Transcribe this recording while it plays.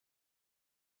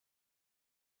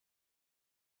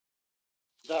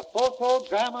The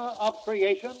Fotodrama of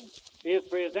Creation is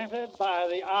presented by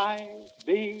the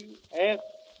IBSA,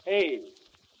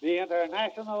 the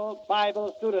International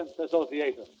Bible Students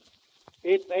Association.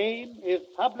 Its aim is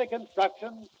public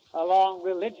instruction along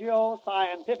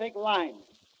religio-scientific lines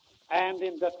and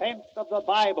in defense of the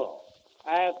Bible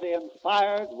as the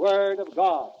inspired Word of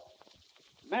God.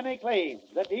 Many claim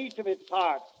that each of its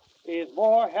parts is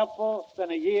more helpful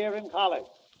than a year in college,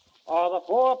 or the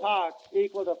 4 parts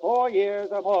equal to 4 years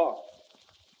or more.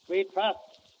 We trust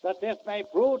that this may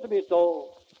prove to be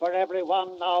so for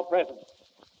everyone now present.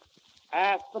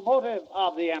 Asked the motive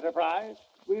of the enterprise,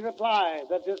 we reply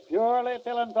that it is purely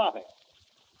philanthropic.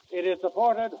 It is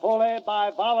supported wholly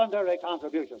by voluntary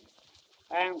contributions,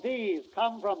 and these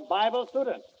come from Bible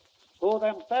students who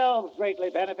themselves greatly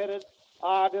benefited,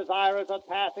 are desirous of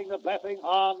passing the blessing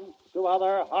on to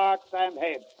other hearts and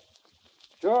heads.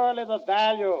 Surely the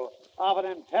value of an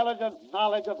intelligent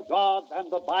knowledge of God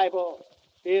and the Bible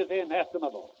is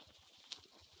inestimable.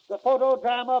 The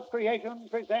Fotodrama of Creation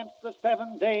presents the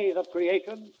 7 days of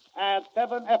creation as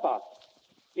 7 epochs,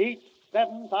 each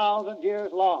 7,000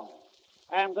 years long,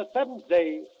 and the 7th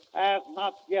day as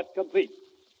not yet complete.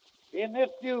 In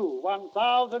this view,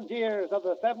 1,000 years of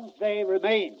the 7th day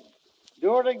remain,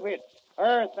 during which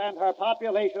Earth and her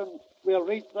population will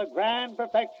reach the grand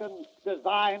perfection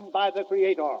designed by the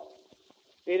Creator.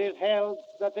 It is held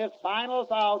that this final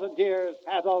 1,000 years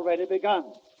has already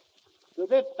begun. To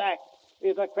this fact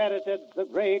is accredited the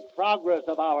great progress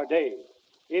of our day,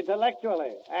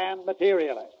 intellectually and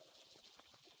materially.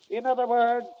 In other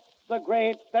words, the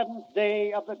great 7th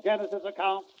day of the Genesis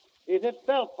account is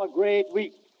itself a great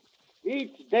week,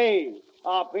 each day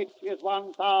of which is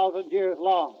 1,000 years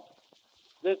long.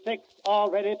 The 6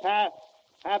 already past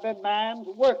have been man's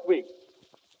work week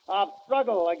of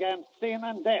struggle against sin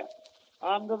and death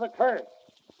under the curse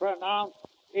pronounced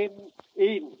in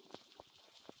Eden.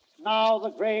 Now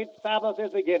the great Sabbath is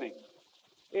beginning.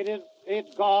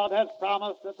 God has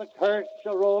promised that the curse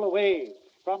shall roll away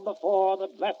from before the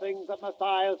blessings of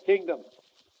Messiah's kingdom,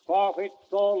 for which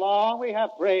so long we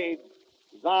have prayed,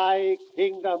 Thy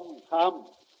kingdom come,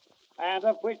 and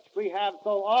of which we have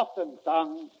so often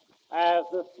sung as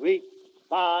the sweet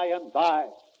by and by.